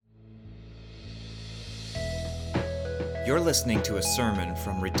You're listening to a sermon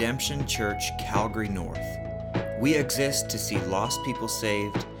from Redemption Church, Calgary North. We exist to see lost people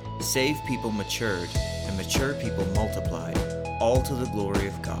saved, saved people matured, and mature people multiplied, all to the glory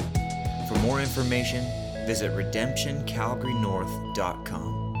of God. For more information, visit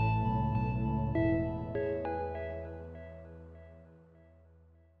redemptioncalgarynorth.com.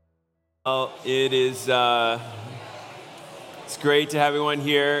 Well, it's great to have everyone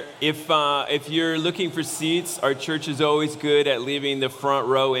here. If you're looking for seats, our church is always good at leaving the front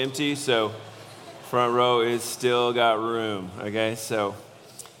row empty, so front row is still got room, okay?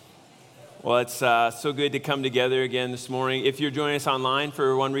 Well, it's so good to come together again this morning. If you're joining us online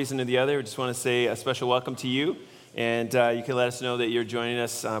for one reason or the other, I just want to say a special welcome to you, and you can let us know that you're joining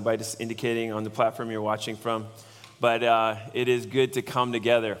us by just indicating on the platform you're watching from. But it is good to come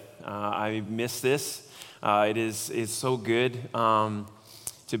together. I miss this. It's so good to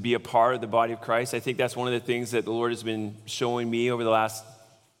be a part of the body of Christ. I think that's one of the things that the Lord has been showing me over the last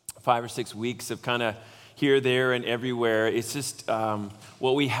 5 or 6 weeks of kind of here, there, and everywhere. It's just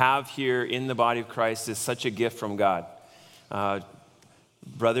what we have here in the body of Christ is such a gift from God.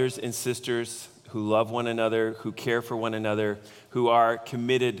 Brothers and sisters who love one another, who care for one another, who are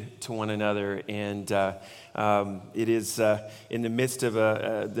committed to one another. And it is in the midst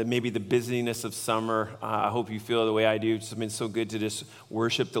of maybe the busyness of summer. I hope you feel the way I do. It's been so good to just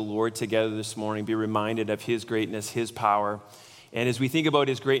worship the Lord together this morning, be reminded of His greatness, His power. And as we think about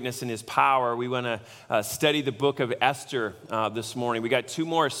His greatness and His power, we want to study the book of Esther this morning. We got 2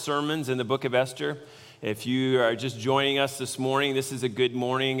 more sermons in the book of Esther. If you are just joining us this morning, this is a good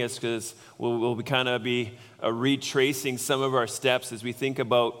morning. It's because we'll kind of be retracing some of our steps as we think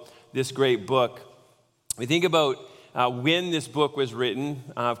about this great book. We think about when this book was written.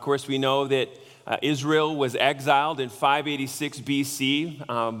 Of course, we know that Israel was exiled in 586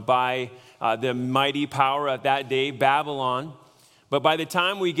 BC by the mighty power of that day, Babylon. But by the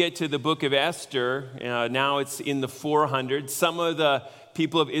time we get to the book of Esther, now it's in the 400s, some of the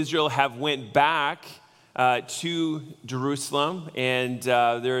people of Israel have went back to Jerusalem, and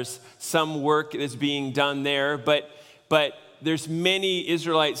there's some work that's being done there, but there's many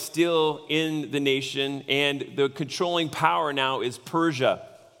Israelites still in the nation, and the controlling power now is Persia.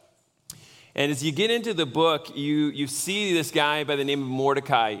 And as you get into the book, you see this guy by the name of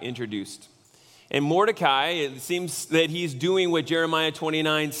Mordecai introduced. And Mordecai, it seems that he's doing what Jeremiah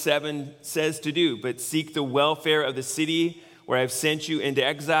 29:7 says to do, but seek the welfare of the city where I've sent you into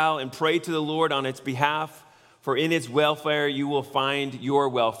exile, and pray to the Lord on its behalf, for in its welfare you will find your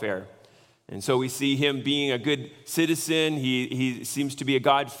welfare. And so we see him being a good citizen. He seems to be a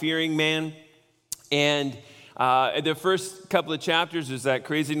God-fearing man. And the first couple of chapters is that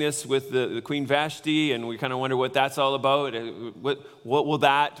craziness with the Queen Vashti, and we kind of wonder what that's all about. What will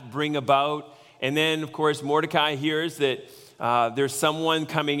that bring about? And then, of course, Mordecai hears that there's someone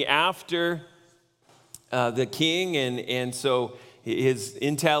coming after the king, and so his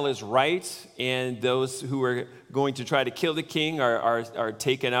intel is right, and those who are going to try to kill the king are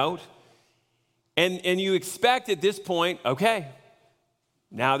taken out. And you expect at this point, okay,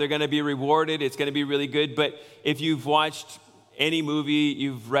 now they're going to be rewarded, it's going to be really good. But if you've watched any movie,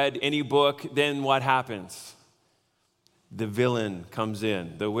 you've read any book, then what happens? The villain comes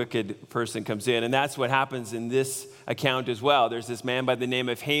in, the wicked person comes in, and that's what happens in this account as well. There's this man by the name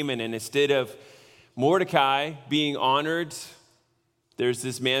of Haman, and instead of Mordecai being honored, there's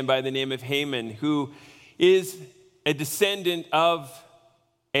this man by the name of Haman who is a descendant of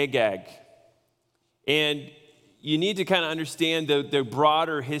Agag. And you need to kind of understand the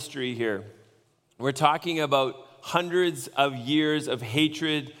broader history here. We're talking about hundreds of years of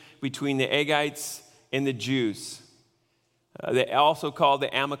hatred between the Agagites and the Jews. They also called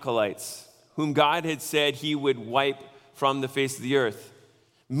the Amalekites, whom God had said He would wipe from the face of the earth.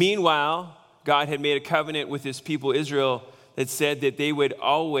 Meanwhile, God had made a covenant with His people Israel that said that they would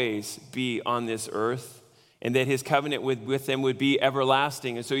always be on this earth and that His covenant with them would be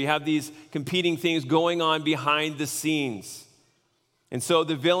everlasting. And so you have these competing things going on behind the scenes. And so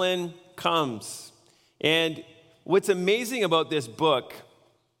the villain comes. And what's amazing about this book,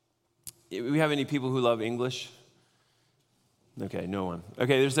 we have any people who love English? Okay, no one.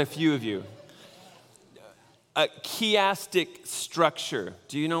 Okay, there's a few of you. A chiastic structure.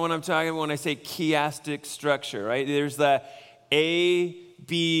 Do you know what I'm talking about when I say chiastic structure, right? There's the A,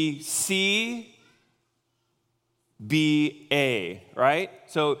 B, C, B, A, right?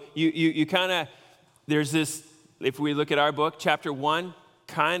 So you kind of, there's this, if we look at our book, chapter 1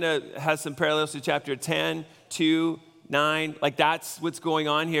 kind of has some parallels to chapter 10, 2, 9, like that's what's going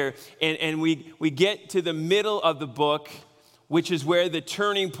on here. And we get to the middle of the book, which is where the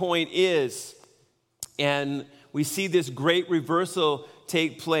turning point is. And we see this great reversal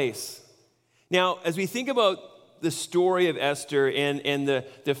take place. Now, as we think about the story of Esther and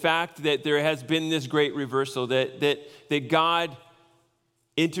the fact that there has been this great reversal, that God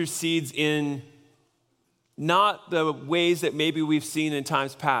intercedes in not the ways that maybe we've seen in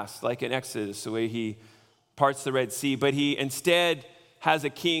times past, like in Exodus, the way he parts the Red Sea, but he instead has a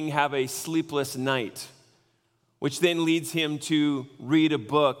king have a sleepless night, which then leads him to read a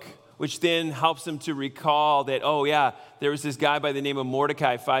book, which then helps him to recall that, oh yeah, there was this guy by the name of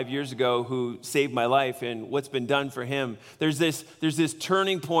Mordecai 5 years ago who saved my life, and what's been done for him. There's this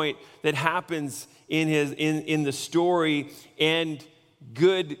turning point that happens in the story, and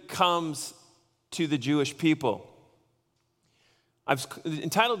good comes to the Jewish people. I've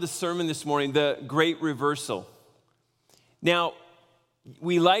entitled this sermon this morning, The Great Reversal. Now,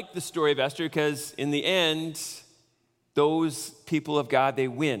 we like the story of Esther because in the end, those people of God, they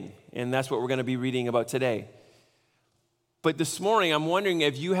win. And that's what we're going to be reading about today. But this morning, I'm wondering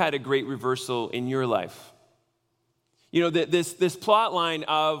if you had a great reversal in your life. You know, this plot line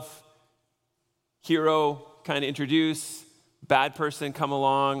of hero kind of introduce, bad person come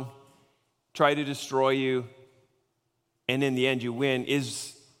along, try to destroy you, and in the end you win,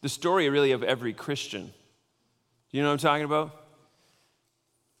 is the story really of every Christian. You know what I'm talking about?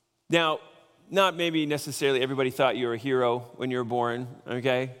 Now, not maybe necessarily everybody thought you were a hero when you were born,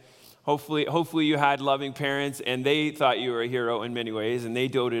 okay? Hopefully you had loving parents and they thought you were a hero in many ways and they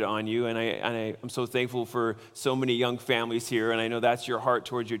doted on you, and I'm so thankful for so many young families here, and I know that's your heart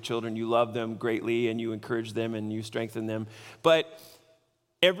towards your children. You love them greatly and you encourage them and you strengthen them. But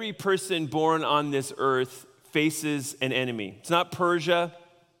every person born on this earth faces an enemy. It's not Persia.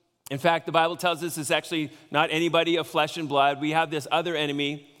 In fact, the Bible tells us it's actually not anybody of flesh and blood. We have this other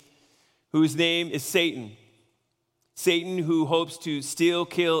enemy whose name is Satan. Satan, who hopes to steal,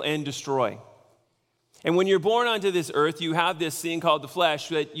 kill, and destroy. And when you're born onto this earth, you have this thing called the flesh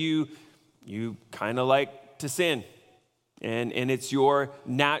that you kind of like to sin. And it's your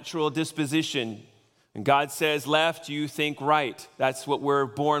natural disposition. And God says left, you think right. That's what we're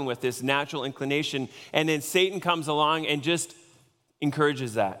born with, this natural inclination. And then Satan comes along and just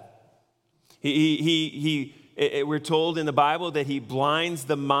encourages that. We're told in the Bible that he blinds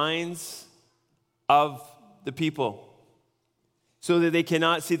the minds of the people so that they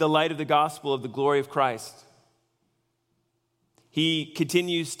cannot see the light of the gospel of the glory of Christ. He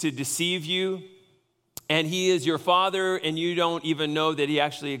continues to deceive you, and he is your father, and you don't even know that he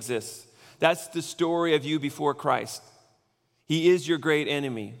actually exists. That's the story of you before Christ. He is your great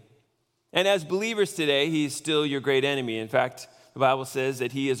enemy. And as believers today, he's still your great enemy. In fact, the Bible says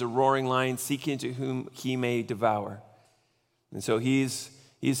that he is a roaring lion seeking to whom he may devour. And so he's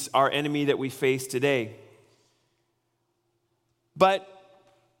our enemy that we face today. But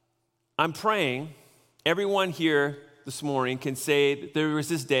I'm praying everyone here this morning can say that there was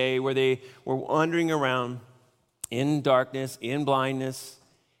this day where they were wandering around in darkness, in blindness,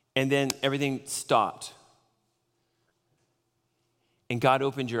 and then everything stopped. And God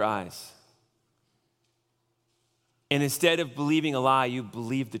opened your eyes. And instead of believing a lie, you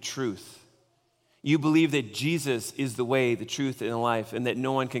believe the truth. You believe that Jesus is the way, the truth, and the life, and that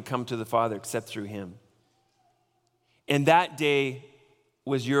no one can come to the Father except through him. And that day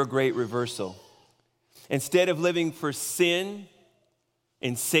was your great reversal. Instead of living for sin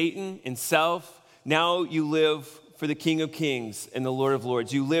and Satan and self, now you live for the King of Kings and the Lord of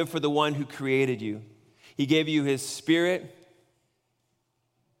Lords. You live for the one who created you. He gave you his Spirit,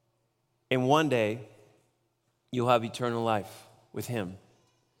 and one day you'll have eternal life with him.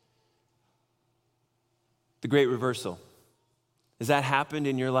 The great reversal. Has that happened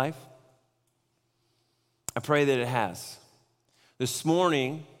in your life? I pray that it has. This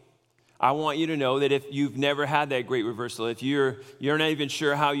morning, I want you to know that if you've never had that great reversal, if you're not even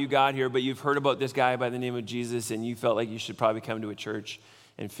sure how you got here, but you've heard about this guy by the name of Jesus and you felt like you should probably come to a church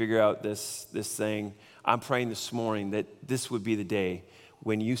and figure out this thing, I'm praying this morning that this would be the day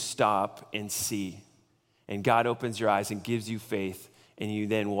when you stop and see, and God opens your eyes and gives you faith, and you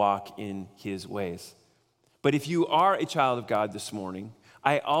then walk in his ways. But if you are a child of God this morning,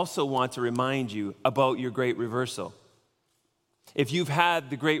 I also want to remind you about your great reversal. If you've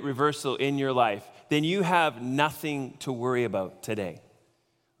had the great reversal in your life, then you have nothing to worry about today.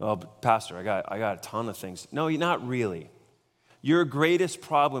 Well, Pastor, I got a ton of things. No, not really. Your greatest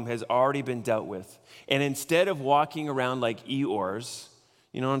problem has already been dealt with. And instead of walking around like Eeyores,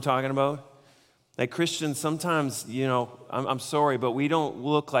 you know what I'm talking about? Like Christians, sometimes, I'm sorry, but we don't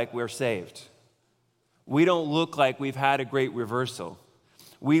look like we're saved. We don't look like we've had a great reversal.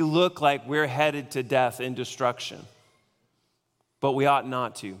 We look like we're headed to death and destruction. but we ought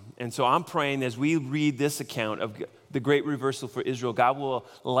not to. And so I'm praying as we read this account of the great reversal for Israel, God will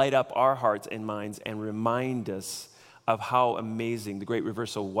light up our hearts and minds and remind us of how amazing the great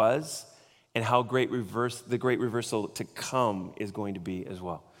reversal was and how the great reversal to come is going to be as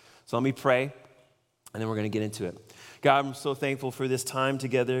well. So let me pray, and then we're going to get into it. God, I'm so thankful for this time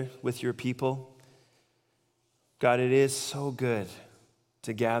together with your people. God, it is so good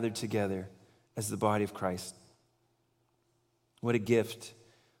to gather together as the body of Christ. What a gift,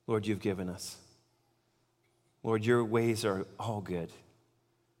 Lord, you've given us. Lord, your ways are all good,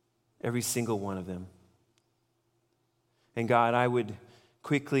 every single one of them. And God, I would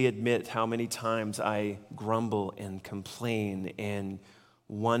quickly admit how many times I grumble and complain and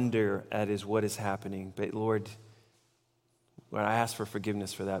wonder at what is happening. But Lord, I ask for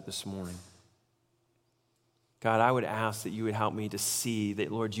forgiveness for that this morning. God, I would ask that you would help me to see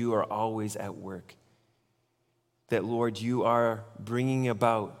that, Lord, you are always at work. That, Lord, you are bringing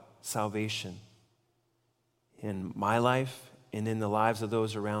about salvation in my life and in the lives of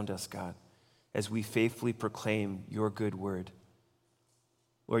those around us, God, as we faithfully proclaim your good word.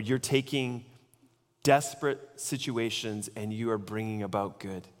 Lord, you're taking desperate situations and you are bringing about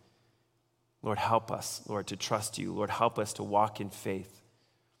good. Lord, help us, Lord, to trust you. Lord, help us to walk in faith.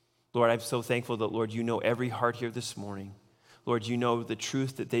 Lord, I'm so thankful that, Lord, you know every heart here this morning. Lord, you know the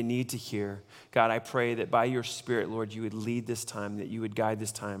truth that they need to hear. God, I pray that by your Spirit, Lord, you would lead this time, that you would guide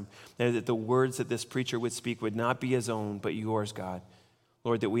this time, and that the words that this preacher would speak would not be his own, but yours, God.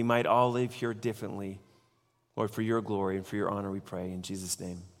 Lord, that we might all live here differently. Lord, for your glory and for your honor, we pray. In Jesus'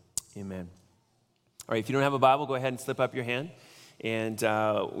 name, amen. All right, if you don't have a Bible, go ahead and slip up your hand. And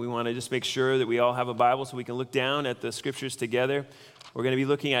we want to just make sure that we all have a Bible so we can look down at the scriptures together. We're going to be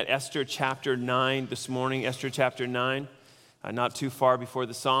looking at Esther chapter 9 this morning, Esther chapter 9. Not too far before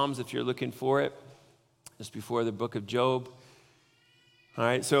the Psalms, if you're looking for it, just before the book of Job. All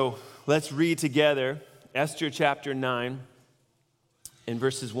right, so let's read together Esther chapter 9 and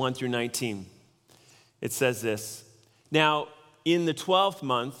verses 1 through 19. It says this: Now, in the 12th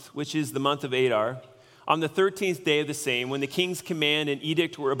month, which is the month of Adar, on the 13th day of the same, when the king's command and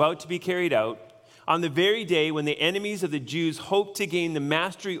edict were about to be carried out, on the very day when the enemies of the Jews hoped to gain the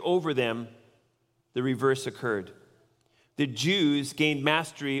mastery over them, the reverse occurred. The Jews gained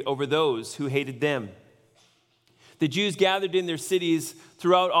mastery over those who hated them. The Jews gathered in their cities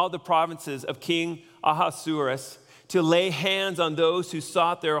throughout all the provinces of King Ahasuerus to lay hands on those who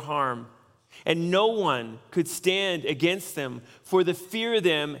sought their harm. And no one could stand against them, for the fear of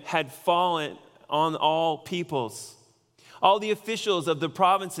them had fallen on all peoples. All the officials of the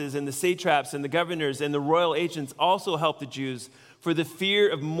provinces and the satraps and the governors and the royal agents also helped the Jews, for the fear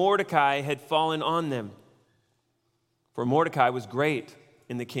of Mordecai had fallen on them. For Mordecai was great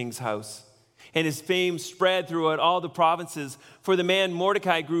in the king's house, and his fame spread throughout all the provinces, for the man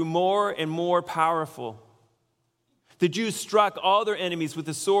Mordecai grew more and more powerful. The Jews struck all their enemies with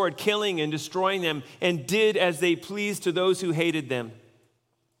the sword, killing and destroying them, and did as they pleased to those who hated them.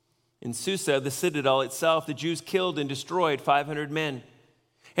 In Susa, the citadel itself, the Jews killed and destroyed 500 men,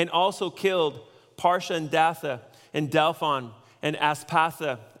 and also killed Parshandatha and Dalphon and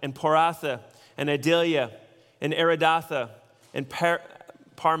Aspatha and Poratha and Adelia and Aridatha and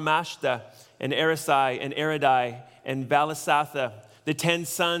Parmashta and Erisai and Eridai and Balasatha, the 10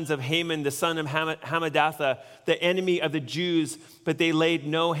 sons of Haman, the son of Hamadatha, the enemy of the Jews, but they laid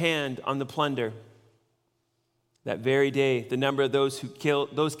no hand on the plunder. That very day, the number of those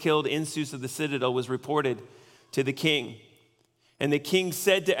killed in Susa the citadel was reported to the king. And the king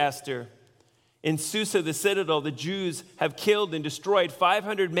said to Esther, in Susa the citadel, the Jews have killed and destroyed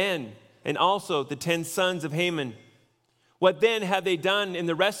 500 men, and also the 10 sons of Haman. What then have they done in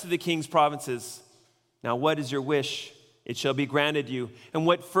the rest of the king's provinces? Now what is your wish? It shall be granted you. And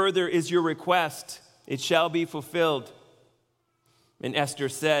what further is your request? It shall be fulfilled. And Esther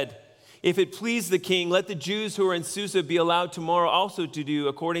said, if it please the king, let the Jews who are in Susa be allowed tomorrow also to do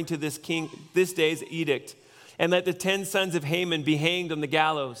according to this day's edict, and let the 10 sons of Haman be hanged on the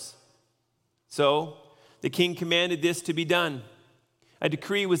gallows. So the king commanded this to be done. A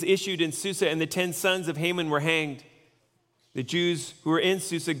decree was issued in Susa, and the 10 sons of Haman were hanged. The Jews who were in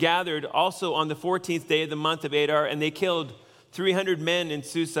Susa gathered also on the 14th day of the month of Adar, and they killed 300 men in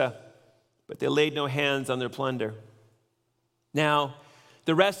Susa, but they laid no hands on their plunder. Now,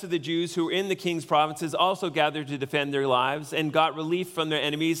 the rest of the Jews who were in the king's provinces also gathered to defend their lives and got relief from their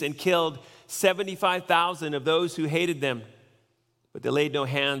enemies and killed 75,000 of those who hated them, but they laid no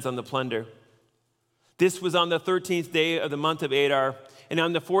hands on the plunder. This was on the 13th day of the month of Adar, and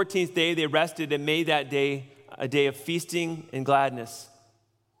on the 14th day they rested and made that day a day of feasting and gladness.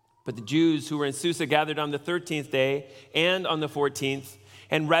 But the Jews who were in Susa gathered on the 13th day and on the 14th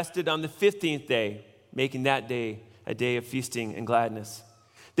and rested on the 15th day, making that day a day of feasting and gladness.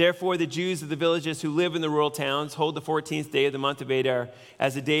 Therefore, the Jews of the villages who live in the rural towns hold the 14th day of the month of Adar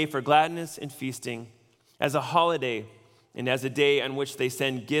as a day for gladness and feasting, as a holiday, and as a day on which they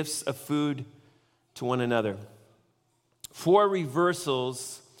send gifts of food to one another. 4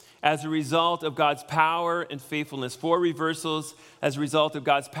 reversals as a result of God's power and faithfulness. 4 reversals as a result of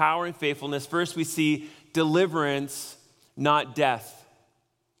God's power and faithfulness. First, we see deliverance, not death.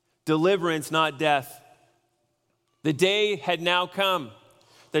 Deliverance, not death. The day had now come.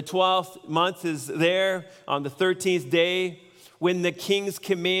 The 12th month is there on the 13th day when the king's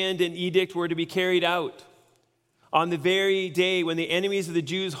command and edict were to be carried out. On the very day when the enemies of the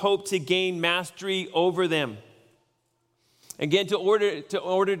Jews hoped to gain mastery over them. Again, in order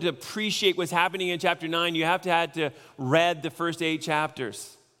to appreciate what's happening in chapter 9, you have to read the first 8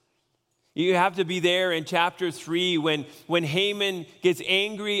 chapters. You have to be there in chapter 3 when Haman gets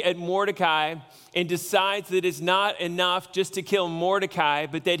angry at Mordecai and decides that it's not enough just to kill Mordecai,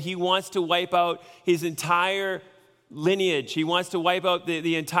 but that he wants to wipe out his entire lineage. He wants to wipe out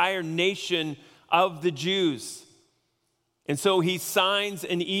the entire nation of the Jews. And so he signs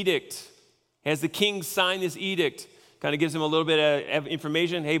an edict. As the king signed this edict, kind of gives him a little bit of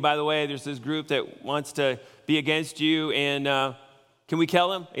information. Hey, by the way, there's this group that wants to be against you, and can we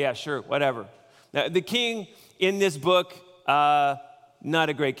kill him? Yeah, sure, whatever. Now, the king in this book, not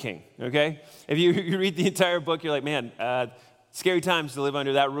a great king, okay? If you read the entire book, you're like, man, scary times to live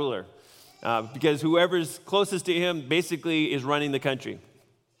under that ruler. Because whoever's closest to him basically is running the country.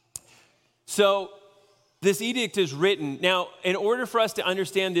 So this edict is written. Now, in order for us to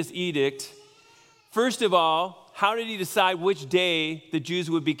understand this edict, first of all, how did he decide which day the Jews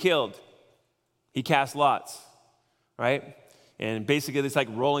would be killed? He cast lots, right? And basically, it's like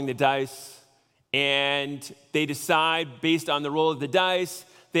rolling the dice. And they decide, based on the roll of the dice,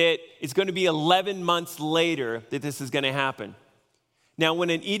 that it's going to be 11 months later that this is going to happen. Now, when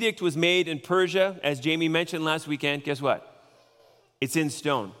an edict was made in Persia, as Jamie mentioned last weekend, guess what? It's in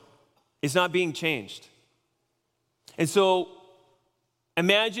stone. It's not being changed. And so,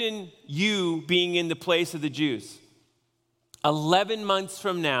 imagine you being in the place of the Jews. 11 months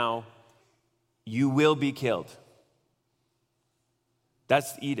from now, you will be killed.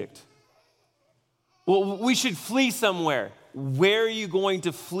 That's the edict. Well, we should flee somewhere. Where are you going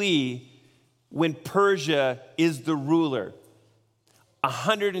to flee when Persia is the ruler?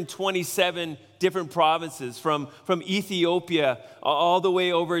 127 different provinces from Ethiopia all the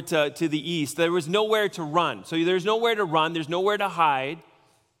way over to the east. There was nowhere to run. So there's nowhere to run. There's nowhere to hide.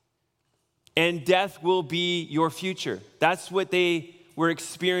 And death will be your future. That's what they were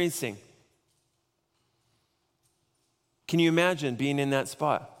experiencing. Can you imagine being in that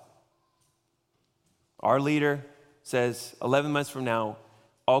spot? Our leader says 11 months from now,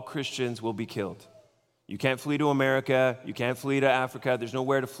 all Christians will be killed. You can't flee to America. You can't flee to Africa. There's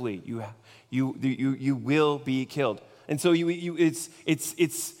nowhere to flee. You will be killed. And so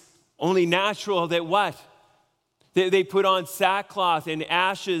it's only natural that what? They put on sackcloth and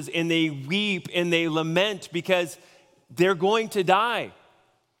ashes and they weep and they lament because they're going to die.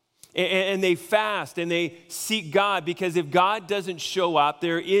 And they fast and they seek God because if God doesn't show up,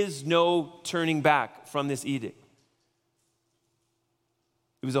 there is no turning back from this edict.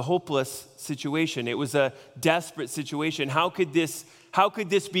 It was a hopeless situation. It was a desperate situation. How could this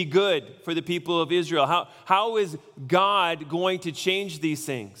be good for the people of Israel? How is God going to change these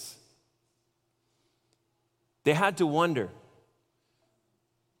things? They had to wonder.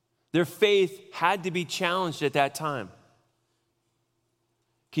 Their faith had to be challenged at that time.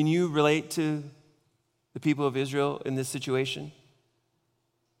 Can you relate to the people of Israel in this situation?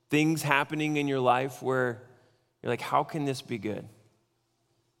 Things happening in your life where you're like, how can this be good?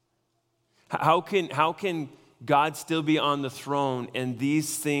 How can God still be on the throne and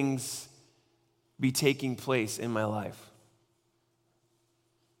these things be taking place in my life?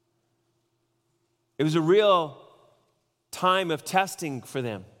 It was a real time of testing for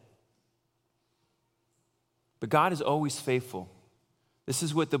them. But God is always faithful. This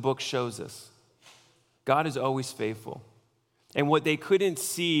is what the book shows us. God is always faithful. And what they couldn't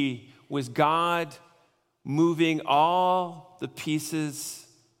see was God moving all the pieces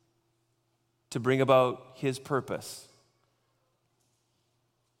to bring about his purpose.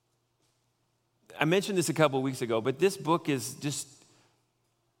 I mentioned this a couple of weeks ago, but this book is just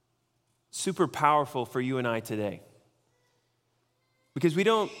super powerful for you and I today. Because we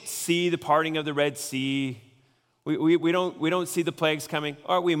don't see the parting of the Red Sea. We don't see the plagues coming,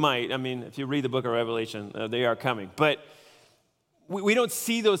 or we might. I mean, if you read the book of Revelation, they are coming. But we don't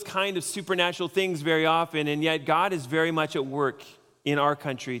see those kind of supernatural things very often, and yet God is very much at work in our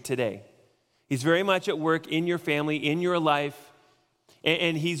country today. He's very much at work in your family, in your life,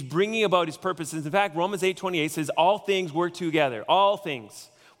 and he's bringing about his purposes. In fact, Romans 8:28 says, all things work together. All things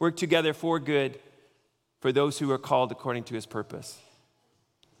work together for good for those who are called according to his purpose.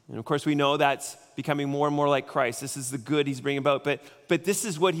 And of course, we know that's becoming more and more like Christ. This is the good he's bringing about, but this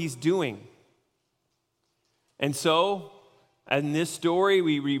is what he's doing. And so, in this story,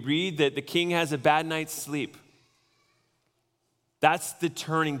 we read that the king has a bad night's sleep. That's the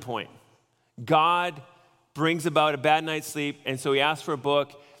turning point. God brings about a bad night's sleep, and so he asks for a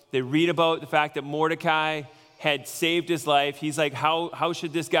book. They read about the fact that Mordecai had saved his life. He's like, how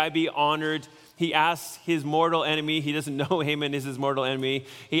should this guy be honored? He asks his mortal enemy. He doesn't know Haman is his mortal enemy.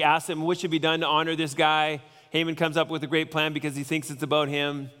 He asks him, what should be done to honor this guy? Haman comes up with a great plan because he thinks it's about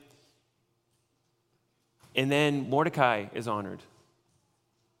him. And then Mordecai is honored.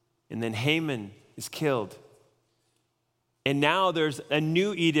 And then Haman is killed. And now there's a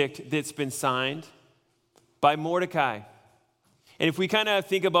new edict that's been signed by Mordecai. And if we kind of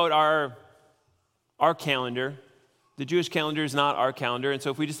think about our calendar, the Jewish calendar is not our calendar. And so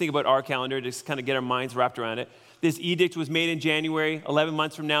if we just think about our calendar, just kind of get our minds wrapped around it. This edict was made in January. 11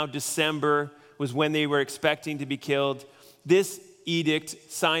 months from now, December was when they were expecting to be killed. This edict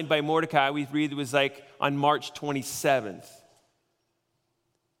signed by Mordecai, we read, was like on March 27th.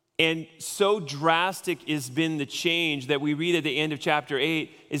 And so drastic has been the change that we read at the end of chapter 8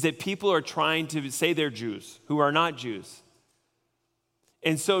 is that people are trying to say they're Jews who are not Jews.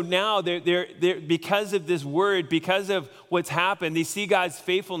 And so now, they're because of this word, because of what's happened, they see God's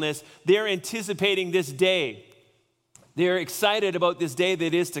faithfulness. They're anticipating this day. They're excited about this day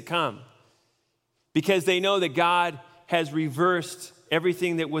that is to come because they know that God has reversed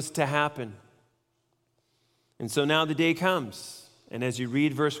everything that was to happen. And so now the day comes. And as you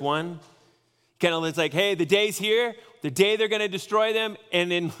read verse 1, kind of it's like, hey, the day's here, the day they're going to destroy them.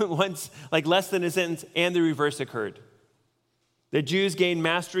 And then once, like less than a sentence, and the reverse occurred. The Jews gained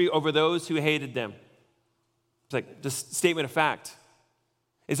mastery over those who hated them. It's like just statement of fact.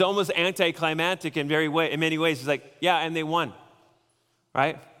 It's almost anticlimactic in many ways. It's like, yeah, and they won,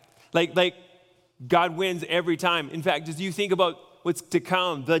 right? Like God wins every time. In fact, as you think about what's to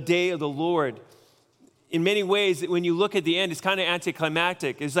come, the day of the Lord, in many ways, when you look at the end, it's kind of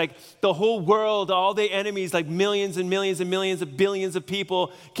anticlimactic. It's like the whole world, all the enemies, like millions and millions and millions of billions of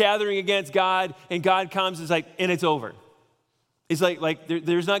people gathering against God, and God comes, and it's over. It's like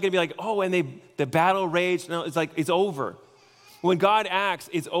there's not going to be like, oh, and the battle raged. No, it's like it's over. When God acts,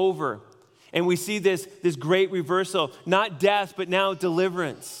 it's over. And we see this great reversal, not death, but now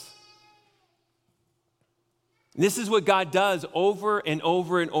deliverance. This is what God does over and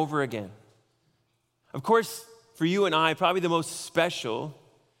over and over again. Of course, for you and I, probably the most special,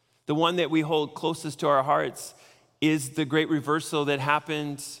 the one that we hold closest to our hearts, is the great reversal that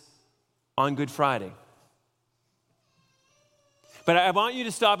happened on Good Friday. But I want you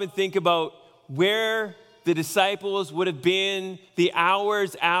to stop and think about where the disciples would have been the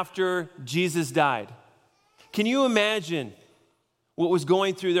hours after Jesus died. Can you imagine what was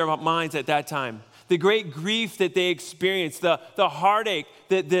going through their minds at that time? The great grief that they experienced, the heartache,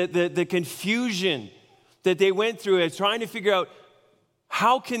 the confusion that they went through as trying to figure out,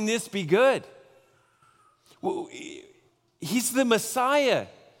 how can this be good? He's the Messiah.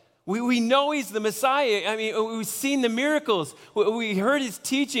 We know he's the Messiah. I mean, we've seen the miracles. We heard his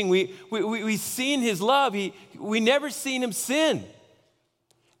teaching. We've seen his love. We never seen him sin.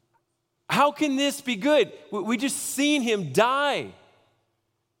 How can this be good? We just seen him die.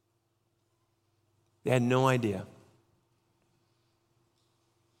 They had no idea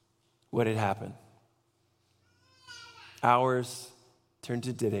what had happened. Hours turned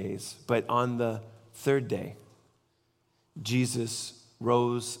to days, but on the third day, Jesus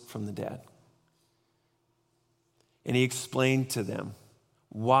rose from the dead. And he explained to them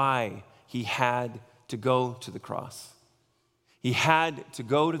why he had to go to the cross. He had to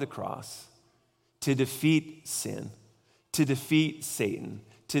go to the cross to defeat sin, to defeat Satan,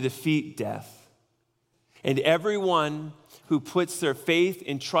 to defeat death. And everyone who puts their faith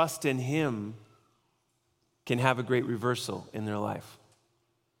and trust in him can have a great reversal in their life.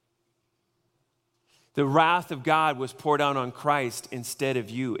 The wrath of God was poured out on Christ instead of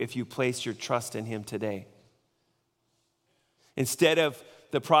you if you place your trust in him today. Instead of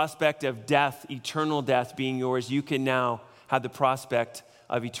the prospect of death, eternal death being yours, you can now have the prospect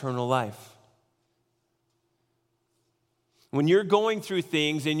of eternal life. When you're going through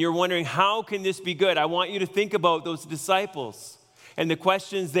things and you're wondering, how can this be good? I want you to think about those disciples and the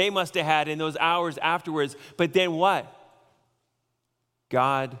questions they must have had in those hours afterwards. But then what?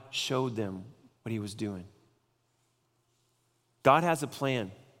 God showed them what he was doing. God has a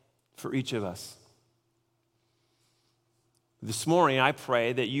plan for each of us. This morning, I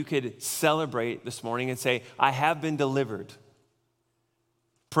pray that you could celebrate this morning and say, I have been delivered.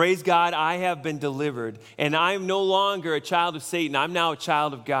 Praise God, I have been delivered. And I'm no longer a child of Satan. I'm now a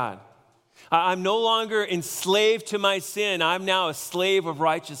child of God. I'm no longer enslaved to my sin. I'm now a slave of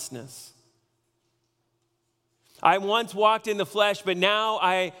righteousness. I once walked in the flesh, but now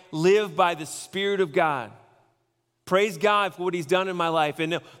I live by the Spirit of God. Praise God for what he's done in my life,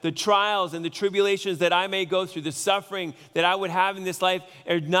 and the trials and the tribulations that I may go through, the suffering that I would have in this life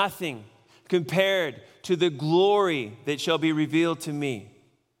are nothing compared to the glory that shall be revealed to me.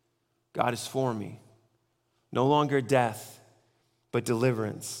 God is for me. No longer death, but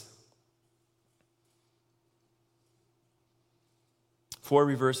deliverance. 4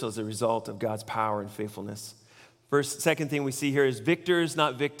 reversals as a result of God's power and faithfulness. Second thing we see here is victors,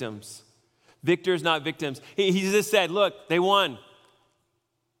 not victims. Victors, not victims. He just said, look, they won.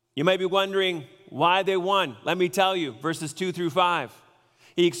 You might be wondering why they won. Let me tell you, verses 2 through 5.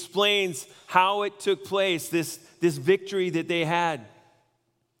 He explains how it took place, this victory that they had.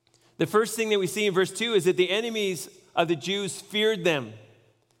 The first thing that we see in verse 2 is that the enemies of the Jews feared them.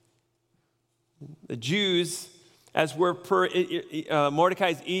 The Jews, as were per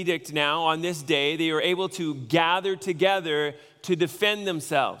Mordecai's edict now on this day, they were able to gather together to defend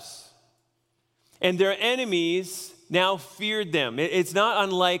themselves. And their enemies now feared them. It's not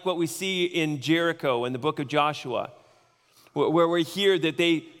unlike what we see in Jericho in the book of Joshua, where we hear that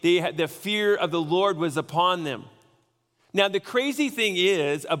they had the fear of the Lord was upon them. Now, the crazy thing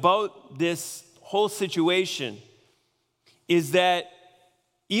is about this whole situation is that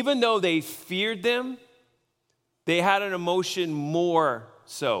even though they feared them, they had an emotion more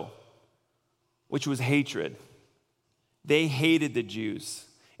so, which was hatred. They hated the Jews.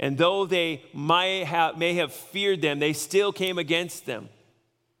 And though they may have feared them, they still came against them.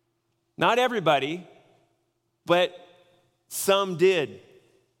 Not everybody, but some did.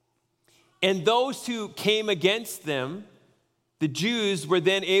 And those who came against them, the Jews, were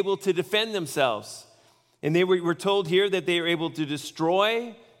then able to defend themselves. And they were told here that they were able to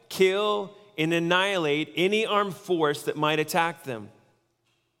destroy, kill, and annihilate any armed force that might attack them.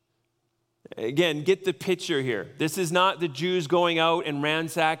 Again, get the picture here. This is not the Jews going out and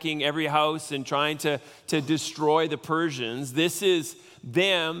ransacking every house and trying to destroy the Persians. This is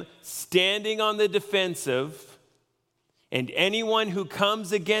them standing on the defensive, and anyone who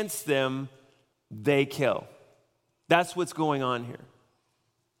comes against them, they kill. That's what's going on here.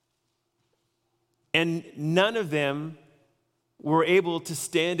 And none of them were able to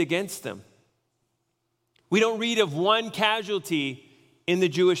stand against them. We don't read of one casualty in the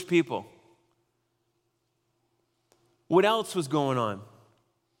Jewish people. What else was going on?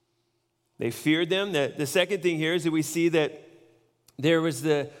 They feared them. The second thing here is that we see that there was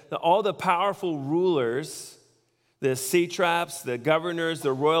all the powerful rulers, the satraps, the governors,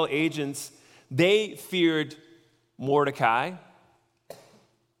 the royal agents, they feared Mordecai.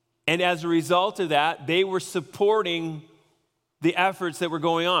 And as a result of that, they were supporting the efforts that were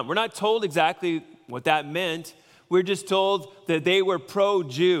going on. We're not told exactly what that meant. We're just told that they were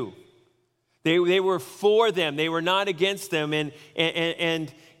pro-Jew. They were for them. They were not against them. And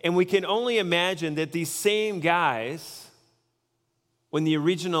we can only imagine that these same guys, when the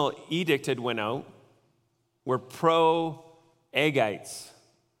original edict had went out, were pro-Aggites.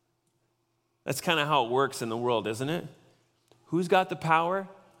 That's kind of how it works in the world, isn't it? Who's got the power?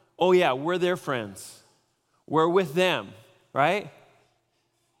 Oh yeah, we're their friends. We're with them, right?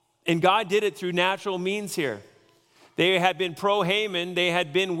 And God did it through natural means here. They had been pro-Haman, they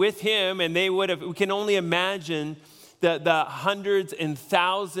had been with him, and we can only imagine the hundreds and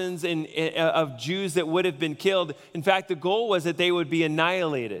thousands of Jews that would have been killed. In fact, the goal was that they would be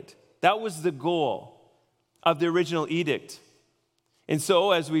annihilated. That was the goal of the original edict. And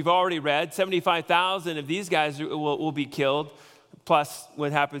so, as we've already read, 75,000 of these guys will be killed, plus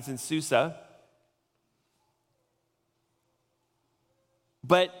what happens in Susa.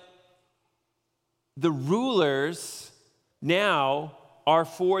 But the rulers now are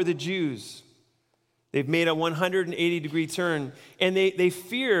for the Jews. They've made a 180-degree turn, and they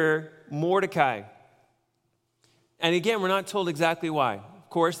fear Mordecai. And again, we're not told exactly why. Of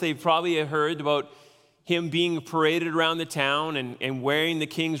course, they've probably heard about him being paraded around the town and wearing the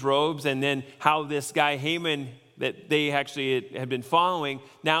king's robes, and then how this guy Haman that they actually had been following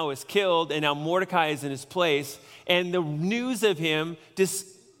now is killed, and now Mordecai is in his place, and the news of him just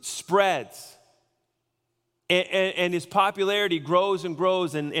spreads. And his popularity grows and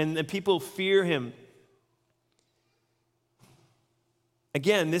grows, and the people fear him.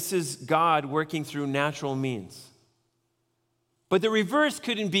 Again, this is God working through natural means. But the reverse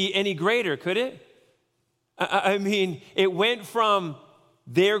couldn't be any greater, could it? I mean, it went from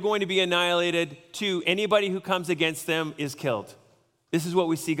they're going to be annihilated to anybody who comes against them is killed. This is what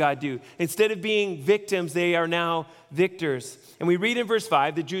we see God do. Instead of being victims, they are now victors. And we read in verse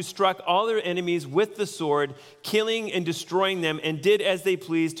 5, the Jews struck all their enemies with the sword, killing and destroying them, and did as they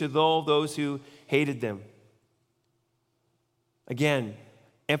pleased to all those who hated them. Again,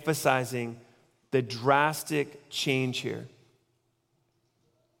 emphasizing the drastic change here.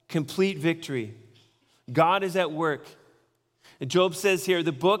 Complete victory. God is at work. And Job says here,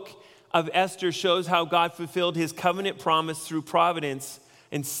 the book of Esther shows how God fulfilled his covenant promise through providence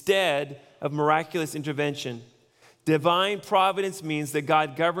instead of miraculous intervention. Divine providence means that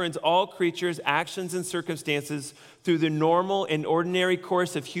God governs all creatures' actions and circumstances through the normal and ordinary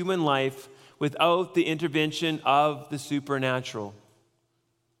course of human life without the intervention of the supernatural.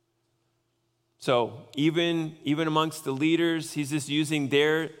 So even amongst the leaders, he's just using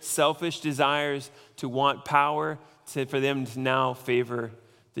their selfish desires to want power for them to now favor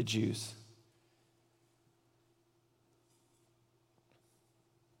the Jews.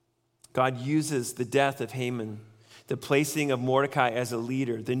 God uses the death of Haman, the placing of Mordecai as a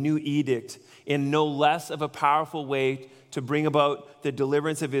leader, the new edict, in no less of a powerful way to bring about the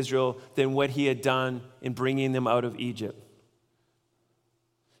deliverance of Israel than what he had done in bringing them out of Egypt.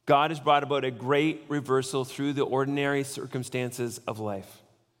 God has brought about a great reversal through the ordinary circumstances of life.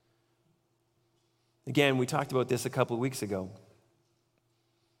 Again, we talked about this a couple of weeks ago.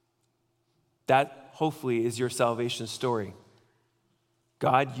 That hopefully is your salvation story.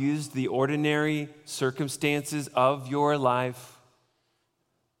 God used the ordinary circumstances of your life,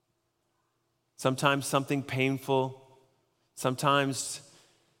 sometimes something painful, sometimes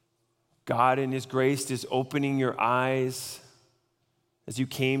God in his grace is opening your eyes as you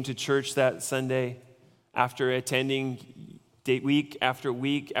came to church that Sunday after attending week after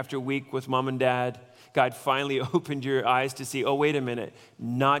week after week with mom and dad. God finally opened your eyes to see, oh, wait a minute,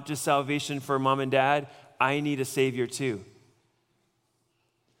 not just salvation for mom and dad, I need a Savior too.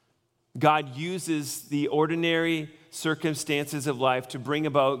 God uses the ordinary circumstances of life to bring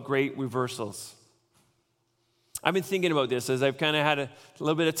about great reversals. I've been thinking about this as I've kind of had a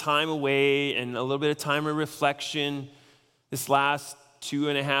little bit of time away and a little bit of time of reflection this last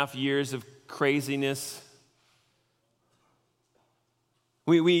 2.5 years of craziness.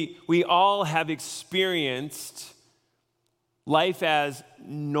 We all have experienced life as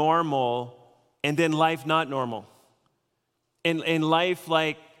normal and then life not normal. And life,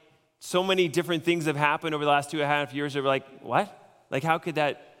 like, so many different things have happened over the last 2.5 years. We're like, what? Like, how could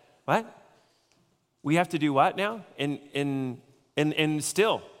that, what? We have to do what now? And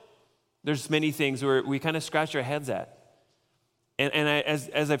still, there's many things where we kind of scratch our heads at. And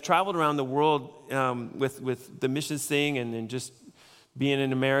as I've traveled around the world with the missions thing and just being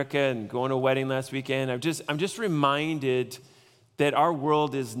in America and going to a wedding last weekend, I'm just reminded that our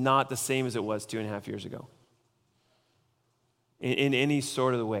world is not the same as it was 2.5 years ago in any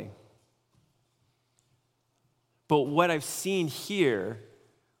sort of the way. But what I've seen here,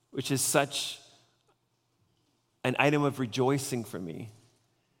 which is such an item of rejoicing for me,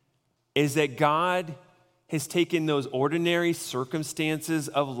 is that God has taken those ordinary circumstances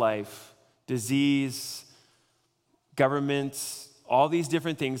of life, disease, governments, all these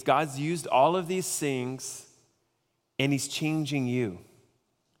different things. God's used all of these things, and he's changing you.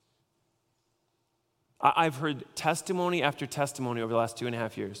 I've heard testimony after testimony over the last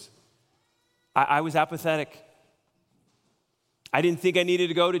 2.5 years. I was apathetic. I didn't think I needed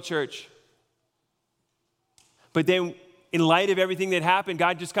to go to church. But then, in light of everything that happened,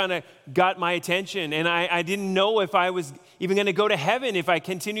 God just kind of got my attention. And I didn't know if I was even going to go to heaven if I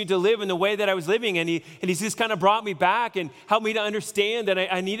continued to live in the way that I was living. And he's just kind of brought me back and helped me to understand that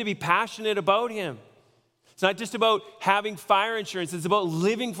I need to be passionate about him. It's not just about having fire insurance. It's about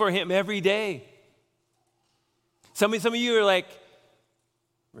living for him every day. Some of you are like,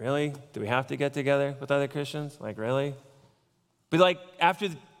 really? Do we have to get together with other Christians? Like, really? But like, after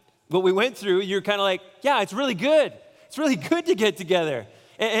what we went through, you're kind of like, yeah, it's really good. It's really good to get together.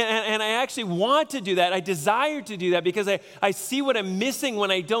 And I actually want to do that. I desire to do that because I see what I'm missing when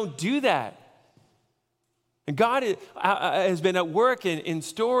I don't do that. And God has been at work in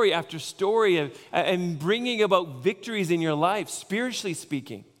story after story and bringing about victories in your life, spiritually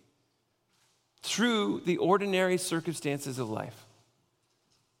speaking, through the ordinary circumstances of life.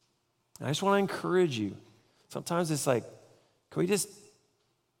 And I just want to encourage you. Sometimes it's like, can we just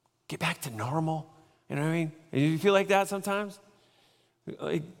get back to normal? You know what I mean? Do you feel like that sometimes?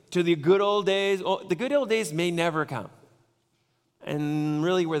 Like, to the good old days. The good old days may never come. And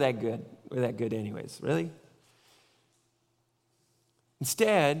really, we're that good. We're that good anyways, really?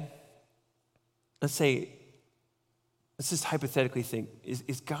 Instead, let's just hypothetically think,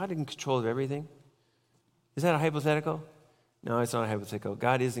 is God in control of everything? Is that a hypothetical? No, it's not a hypothetical.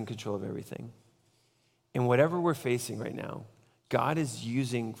 God is in control of everything. And whatever we're facing right now, God is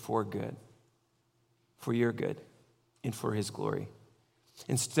using for good, for your good, and for his glory.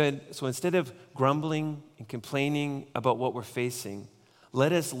 Instead of grumbling and complaining about what we're facing,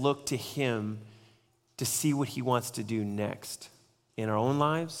 let us look to him to see what he wants to do next in our own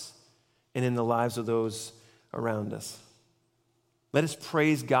lives and in the lives of those around us. Let us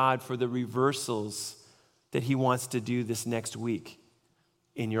praise God for the reversals that he wants to do this next week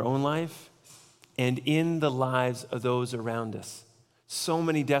in your own life and in the lives of those around us. So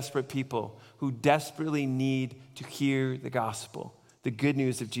many desperate people who desperately need to hear the gospel, the good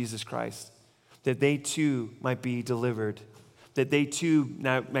news of Jesus Christ, that they too might be delivered, that they too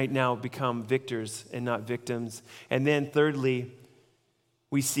might now become victors and not victims. And then thirdly,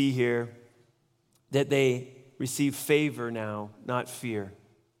 we see here that they receive favor now, not fear.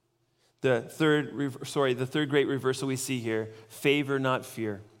 The third great reversal we see here, favor, not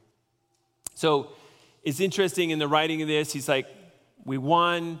fear. So it's interesting in the writing of this, he's like, we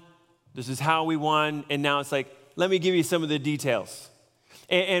won, this is how we won, and now it's like, let me give you some of the details.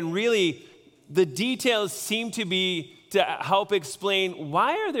 And really, the details seem to be to help explain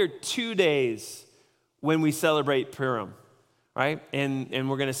why are there 2 days when we celebrate Purim, right? And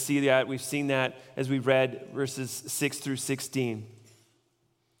we're going to see that. We've seen that as we read verses 6 through 16.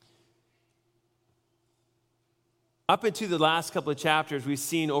 Up into the last couple of chapters, we've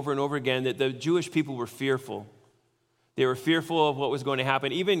seen over and over again that the Jewish people were fearful. They were fearful of what was going to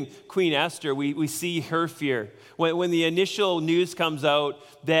happen. Even Queen Esther, we see her fear. When the initial news comes out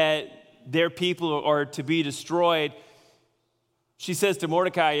that their people are to be destroyed, she says to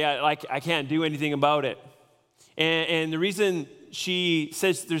Mordecai, yeah, like, I can't do anything about it. And the reason she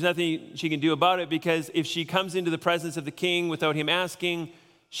says there's nothing she can do about it, because if she comes into the presence of the king without him asking,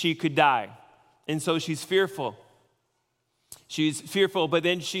 she could die. And so she's fearful. She's fearful, but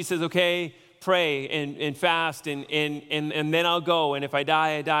then she says, okay, pray and fast, and then I'll go. And if I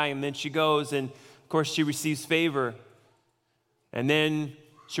die, I die. And then she goes, and of course she receives favor. And then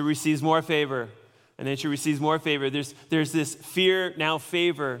she receives more favor. And then she receives more favor. There's this fear, now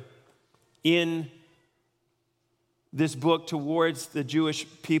favor in this book towards the Jewish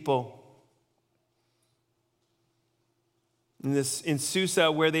people. In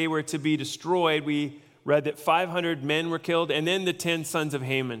Susa, where they were to be destroyed, we read that 500 men were killed, and then the 10 sons of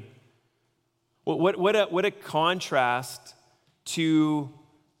Haman. What a contrast to,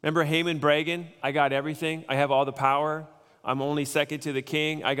 remember Haman bragging, I got everything, I have all the power, I'm only second to the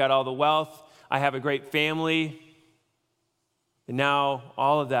king, I got all the wealth, I have a great family, and now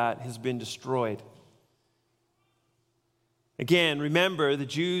all of that has been destroyed. Again, remember, the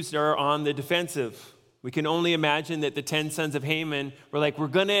Jews are on the defensive. We can only imagine that the 10 sons of Haman were like, we're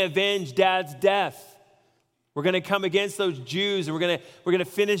going to avenge Dad's death. We're going to come against those Jews, and we're going to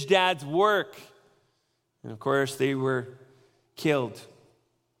finish Dad's work. And of course, they were killed.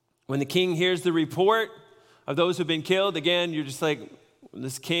 When the king hears the report of those who've been killed, again, you're just like,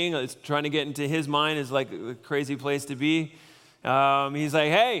 this king is trying to get into his mind is like a crazy place to be. He's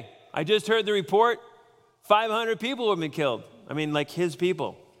like, hey, I just heard the report. 500 people have been killed. I mean, like his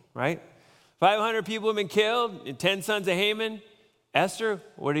people, right? 500 people have been killed, and 10 sons of Haman. Esther,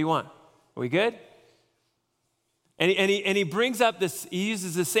 what do you want? Are we good? And he brings up this, he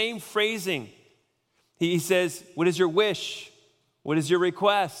uses the same phrasing. He says, what is your wish? What is your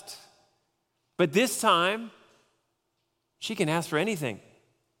request? But this time, she can ask for anything.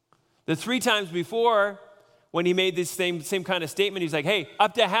 The 3 times before, when he made this same kind of statement, he's like, hey,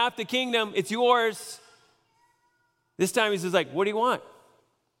 up to half the kingdom, it's yours. This time he says, like, what do you want?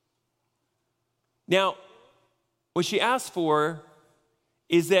 Now, what she asked for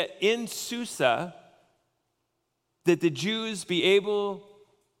is that in Susa, that the Jews be able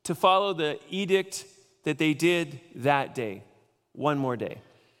to follow the edict that they did that day, one more day.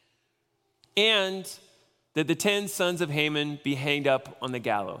 And that the 10 sons of Haman be hanged up on the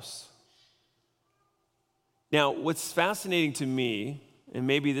gallows. Now, what's fascinating to me, and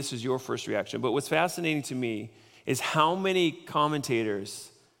maybe this is your first reaction, but what's fascinating to me is how many commentators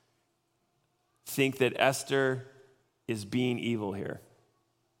think that Esther is being evil here,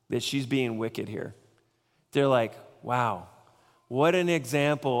 that she's being wicked here. They're like, wow, what an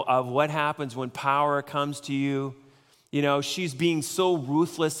example of what happens when power comes to you. You know, she's being so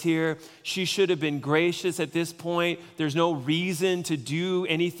ruthless here. She should have been gracious at this point. There's no reason to do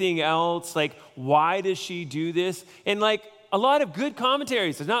anything else. Like, why does she do this? And like, a lot of good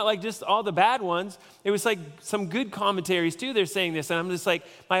commentaries. It's not like just all the bad ones. It was like some good commentaries too. They're saying this, and I'm just like,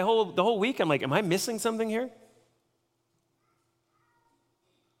 the whole week, I'm like, am I missing something here?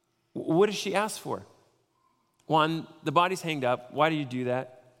 What does she ask for? One, the body's hanged up. Why do you do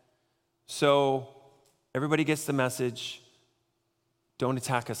that? So everybody gets the message, don't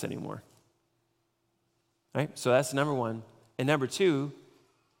attack us anymore. Right? So that's number one. And number two,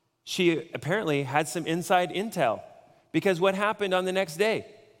 she apparently had some inside intel, because what happened on the next day?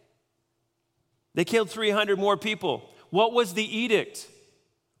 They killed 300 more people. What was the edict?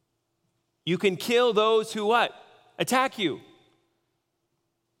 You can kill those who what? Attack you.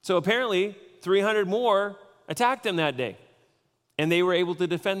 So apparently 300 more attacked them that day, and they were able to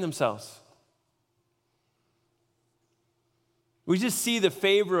defend themselves. We just see the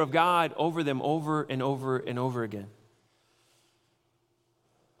favor of God over them over and over and over again.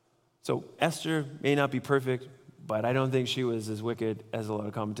 So Esther may not be perfect, but I don't think she was as wicked as a lot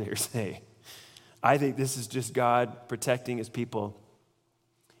of commentators say. I think this is just God protecting his people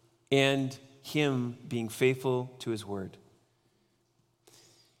and him being faithful to his word.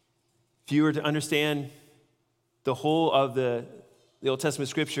 If you were to understand the whole of the Old Testament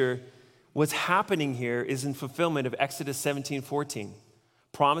scripture, what's happening here is in fulfillment of Exodus 17:14,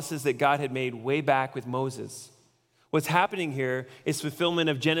 promises that God had made way back with Moses. What's happening here is fulfillment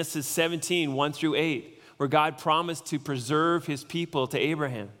of Genesis 17, 1 through 8, where God promised to preserve his people to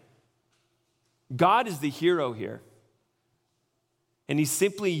Abraham. God is the hero here. And he's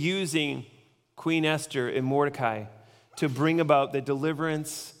simply using Queen Esther and Mordecai to bring about the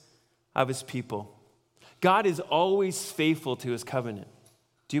deliverance of his people. God is always faithful to his covenant.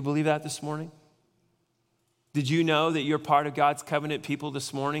 Do you believe that this morning? Did you know that you're part of God's covenant people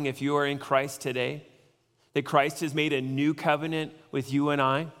this morning if you are in Christ today? That Christ has made a new covenant with you and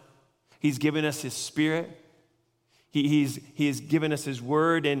I. He's given us his spirit. He has given us his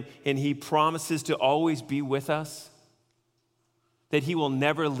word, and he promises to always be with us. That he will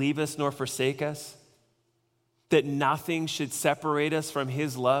never leave us nor forsake us. That nothing should separate us from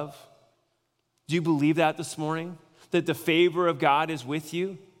his love. Do you believe that this morning? That the favor of God is with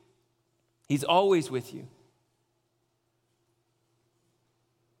you? He's always with you.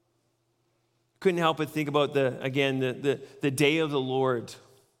 Couldn't help but think about the day of the Lord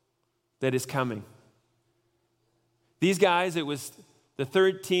that is coming. These guys, it was the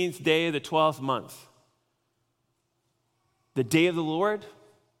 13th day of the 12th month. The day of the Lord,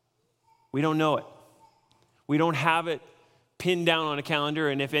 we don't know it. We don't have it pinned down on a calendar,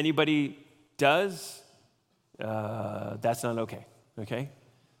 and if anybody does, that's not okay?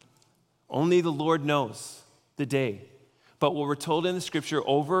 Only the Lord knows the day. But what we're told in the scripture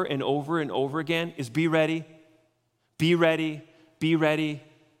over and over and over again is be ready, be ready, be ready,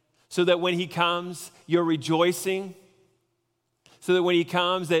 so that when he comes, you're rejoicing, so that when he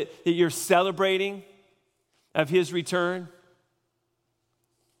comes, that you're celebrating of his return.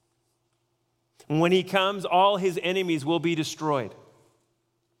 And when he comes, all his enemies will be destroyed.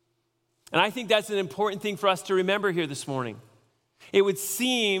 And I think that's an important thing for us to remember here this morning. It would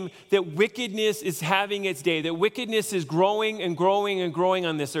seem that wickedness is having its day, that wickedness is growing and growing and growing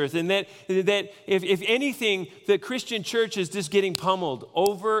on this earth, and that if anything, the Christian church is just getting pummeled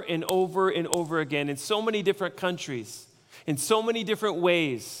over and over and over again in so many different countries, in so many different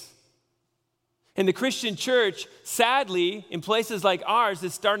ways. And the Christian church, sadly, in places like ours,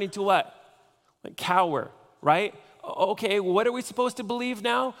 is starting to what? Like cower, right? Okay, well, what are we supposed to believe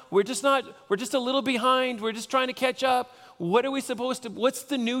now? We're just a little behind. We're just trying to catch up. What's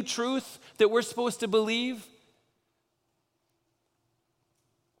the new truth that we're supposed to believe?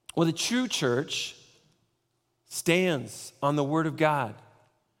 Well, the true church stands on the word of God.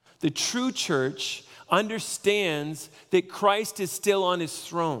 The true church understands that Christ is still on his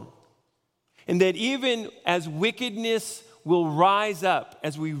throne. And that even as wickedness will rise up,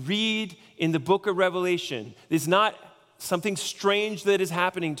 as we read in the book of Revelation, it's not something strange that is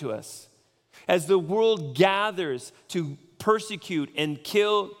happening to us. As the world gathers to persecute and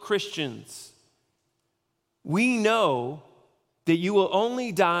kill Christians, we know that you will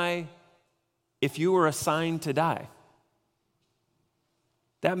only die if you were assigned to die.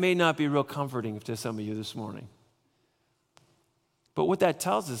 That may not be real comforting to some of you this morning. But what that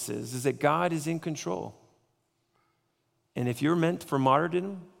tells us is that God is in control. And if you're meant for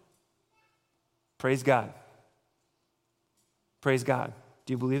martyrdom, praise God. Praise God.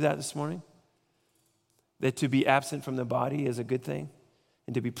 Do you believe that this morning? That to be absent from the body is a good thing,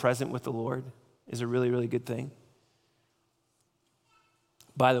 and to be present with the Lord is a really, really good thing.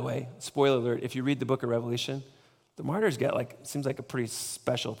 By the way, spoiler alert, if you read the book of Revelation, the martyrs get seems like a pretty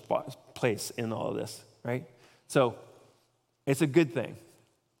special place in all of this, right? So It's a good thing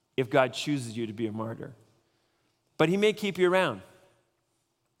if God chooses you to be a martyr. But he may keep you around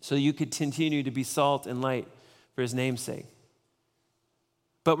so you could continue to be salt and light for his name's sake.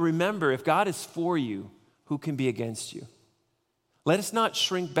 But remember, if God is for you, who can be against you? Let us not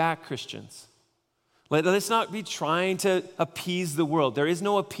shrink back, Christians. Let us not be trying to appease the world. There is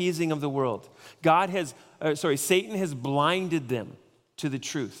no appeasing of the world. Satan has blinded them to the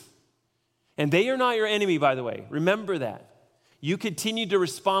truth. And they are not your enemy, by the way. Remember that. You continue to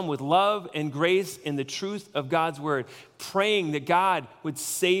respond with love and grace in the truth of God's word, praying that God would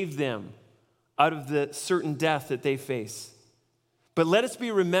save them out of the certain death that they face. But let us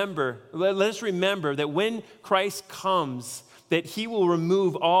remember that when Christ comes, that he will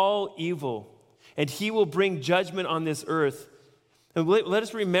remove all evil and he will bring judgment on this earth. And let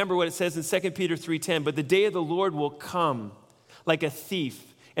us remember what it says in 2 Peter 3:10, but the day of the Lord will come like a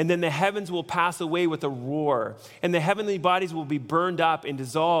thief. And then the heavens will pass away with a roar, and the heavenly bodies will be burned up and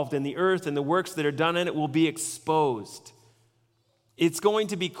dissolved, and the earth and the works that are done in it will be exposed. It's going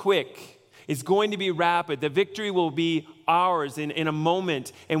to be quick. It's going to be rapid. The victory will be ours in a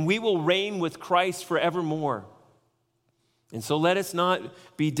moment, and we will reign with Christ forevermore. And so let us not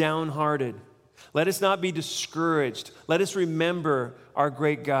be downhearted. Let us not be discouraged. Let us remember our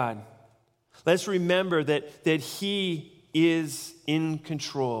great God. Let us remember that he is in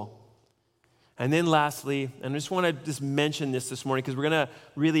control. And then lastly, and I just want to mention this morning because we're going to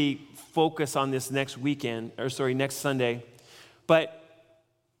really focus on this next Sunday. But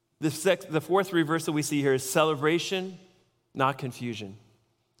the fourth reversal we see here is celebration, not confusion.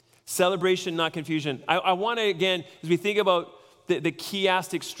 Celebration, not confusion. I want to, again, as we think about the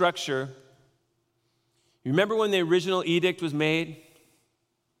chiastic structure, you remember when the original edict was made?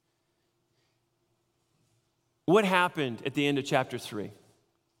 What happened at the end of chapter 3?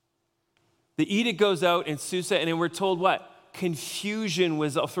 The edict goes out in Susa, and then we're told what? Confusion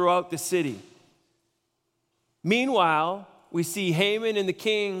was throughout the city. Meanwhile, we see Haman and the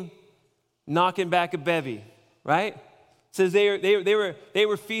king knocking back a bevy, right? It says they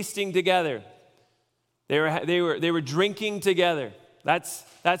were feasting together. They were drinking together. That's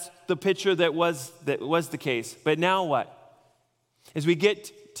the picture that was the case. But now what? As we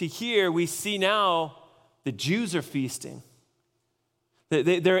get to here, we see now the Jews are feasting.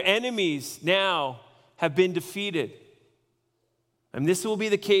 Their enemies now have been defeated. And this will be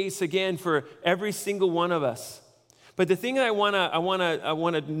the case again for every single one of us. But the thing that I want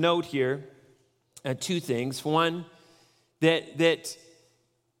to note here, two things. One, that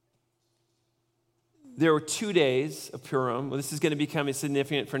there were 2 days of Purim. Well, this is going to become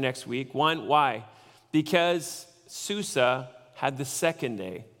significant for next week. One, why? Because Susa had the second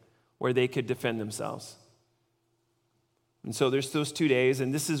day where they could defend themselves. And so there's those 2 days,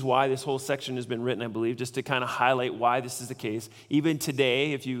 and this is why this whole section has been written, I believe, just to kind of highlight why this is the case. Even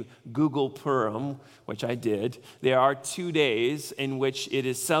today, if you Google Purim, which I did, there are 2 days in which it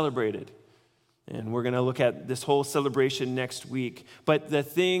is celebrated. And we're going to look at this whole celebration next week. But the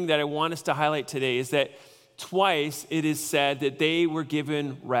thing that I want us to highlight today is that twice it is said that they were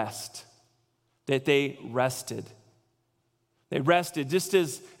given rest, that they rested. They rested, just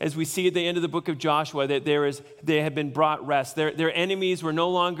as we see at the end of the book of Joshua, that they had been brought rest. Their enemies were no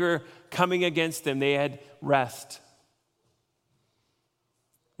longer coming against them. They had rest.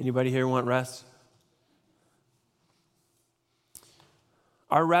 Anybody here want rest?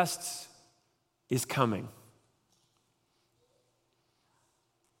 Our rest is coming.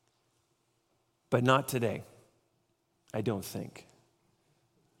 But not today, I don't think.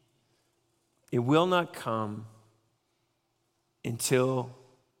 It will not come until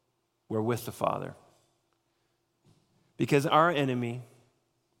we're with the Father. Because our enemy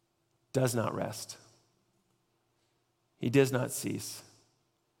does not rest. He does not cease.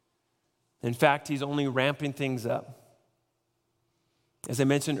 In fact, he's only ramping things up. As I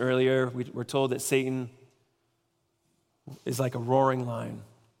mentioned earlier, we're told that Satan is like a roaring lion,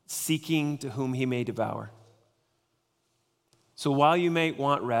 seeking to whom he may devour. So while you may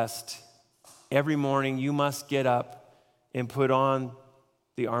want rest, every morning you must get up and put on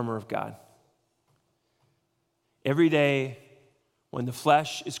the armor of God. Every day, when the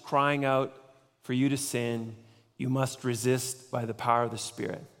flesh is crying out for you to sin, you must resist by the power of the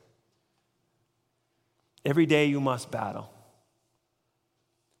Spirit. Every day you must battle.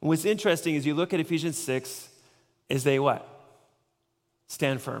 And what's interesting is you look at Ephesians 6, is they what?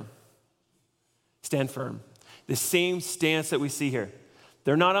 Stand firm. Stand firm. The same stance that we see here.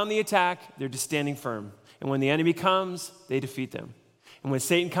 They're not on the attack, they're just standing firm. And when the enemy comes, they defeat them. And when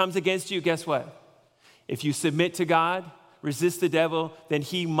Satan comes against you, guess what? If you submit to God, resist the devil, then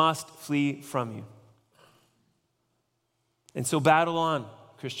he must flee from you. And so battle on,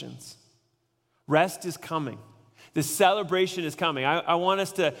 Christians. Rest is coming. The celebration is coming. I want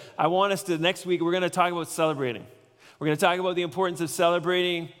us to, next week, we're going to talk about celebrating. We're going to talk about the importance of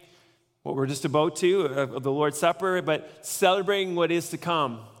celebrating what we're just about to, of the Lord's Supper, but celebrating what is to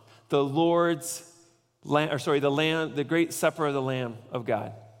come, the the great supper of the Lamb of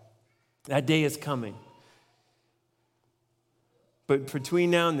God. That day is coming. But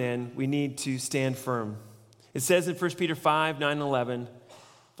between now and then, we need to stand firm. It says in 1 Peter 5, 9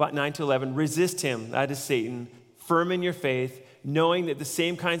 to 11, resist him, that is Satan, firm in your faith, knowing that the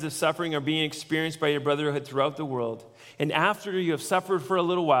same kinds of suffering are being experienced by your brotherhood throughout the world. And after you have suffered for a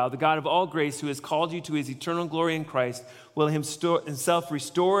little while, the God of all grace, who has called you to his eternal glory in Christ, will himself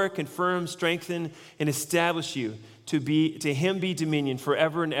restore, confirm, strengthen, and establish you. To him be dominion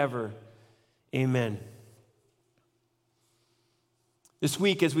forever and ever. Amen. This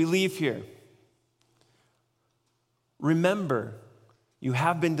week, as we leave here, remember, you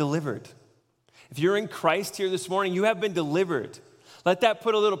have been delivered. If you're in Christ here this morning, you have been delivered. Let that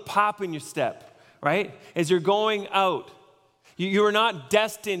put a little pop in your step, right? As you're going out, you are not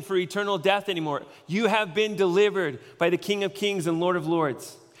destined for eternal death anymore. You have been delivered by the King of Kings and Lord of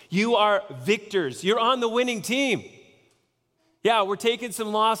Lords. You are victors. You're on the winning team. Yeah, we're taking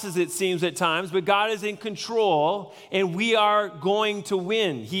some losses, it seems, at times, but God is in control, and we are going to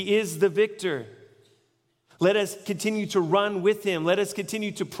win. He is the victor. Let us continue to run with him. Let us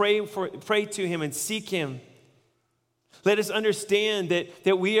continue to pray to him and seek him. Let us understand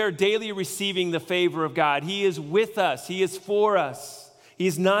that we are daily receiving the favor of God. He is with us. He is for us. He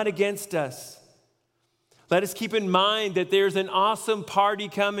is not against us. Let us keep in mind that there's an awesome party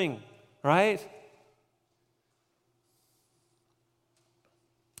coming, right?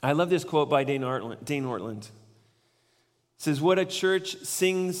 I love this quote by Dane Ortland. It says, what a church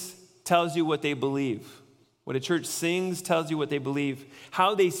sings tells you what they believe. What a church sings tells you what they believe.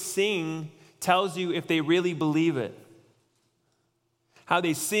 How they sing tells you if they really believe it. How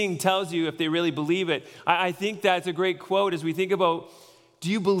they sing tells you if they really believe it. I think that's a great quote as we think about, do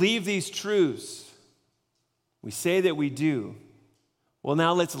you believe these truths? We say that we do. Well,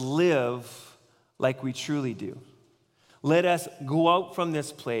 now let's live like we truly do. Let us go out from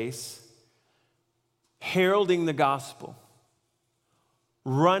this place heralding the gospel,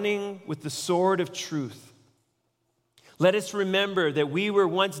 running with the sword of truth. Let us remember that we were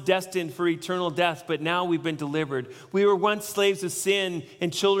once destined for eternal death, but now we've been delivered. We were once slaves of sin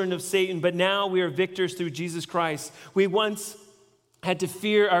and children of Satan, but now we are victors through Jesus Christ. We once had to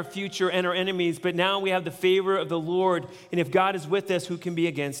fear our future and our enemies, but now we have the favor of the Lord. And if God is with us, who can be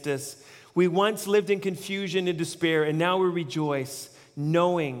against us? We once lived in confusion and despair, and now we rejoice,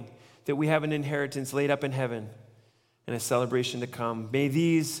 knowing that we have an inheritance laid up in heaven and a celebration to come. May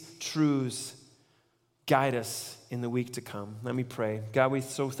these truths guide us in the week to come. Let me pray. God, we're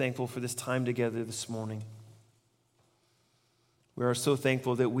so thankful for this time together this morning. We are so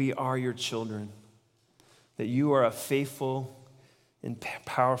thankful that we are your children, that you are a faithful and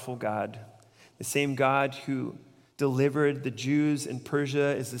powerful God. The same God who delivered the Jews in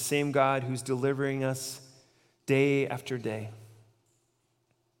Persia is the same God who's delivering us day after day.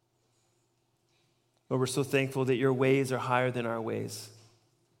 Lord, we're so thankful that your ways are higher than our ways.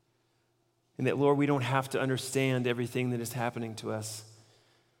 And that, Lord, we don't have to understand everything that is happening to us.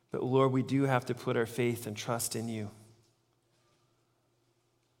 But, Lord, we do have to put our faith and trust in you.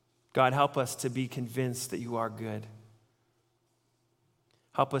 God, help us to be convinced that you are good.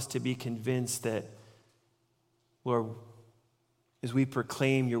 Help us to be convinced that, Lord, as we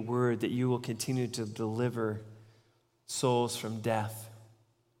proclaim your word, that you will continue to deliver souls from death.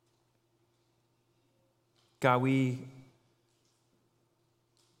 God, we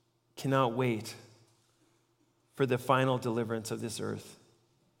cannot wait for the final deliverance of this earth,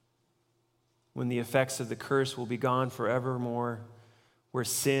 when the effects of the curse will be gone forevermore, where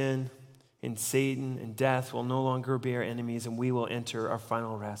sin and Satan and death will no longer be our enemies, and we will enter our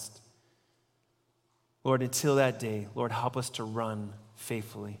final rest. Lord, until that day, Lord, help us to run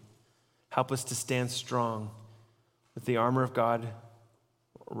faithfully. Help us to stand strong with the armor of God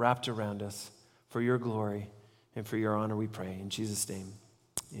wrapped around us for your glory and for your honor, we pray. In Jesus' name,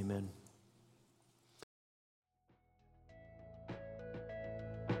 amen.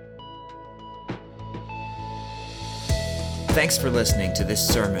 Thanks for listening to this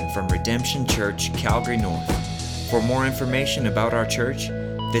sermon from Redemption Church, Calgary North. For more information about our church,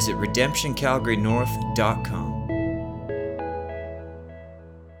 visit redemptioncalgarynorth.com.